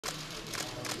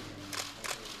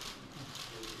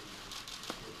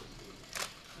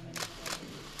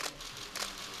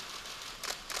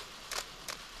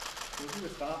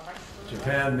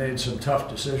Japan made some tough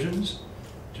decisions.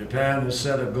 Japan has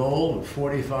set a goal of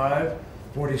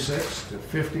 46 to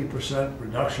 50%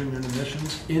 reduction in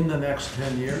emissions in the next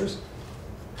 10 years,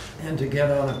 and to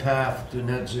get on a path to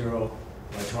net zero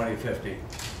by 2050.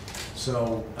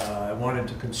 So I wanted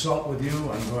to consult with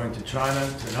you. I'm going to China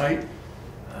tonight.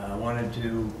 I wanted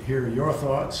to hear your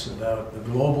thoughts about the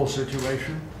global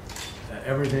situation,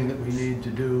 everything that we need to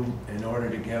do in order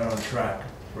to get on track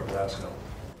for Glasgow.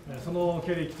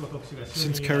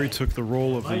 Since Kerry took the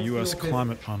role of the U.S.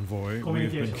 climate envoy, we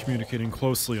have been communicating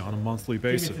closely on a monthly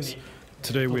basis.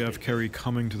 Today we have Kerry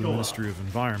coming to the Ministry of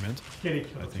Environment. I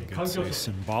think it's a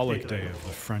symbolic day of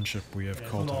the friendship we have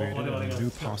cultivated and a new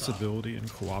possibility in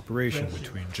cooperation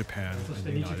between Japan and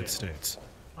the United States.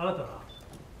 On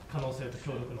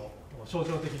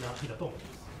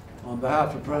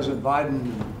behalf of President Biden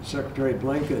and Secretary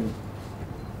Blinken,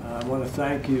 I want to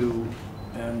thank you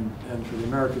and for the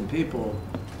American people.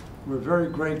 We're very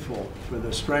grateful for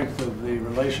the strength of the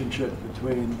relationship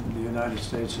between the United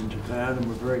States and Japan, and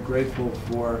we're very grateful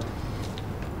for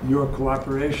your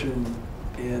cooperation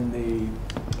in the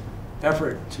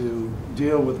effort to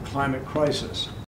deal with the climate crisis.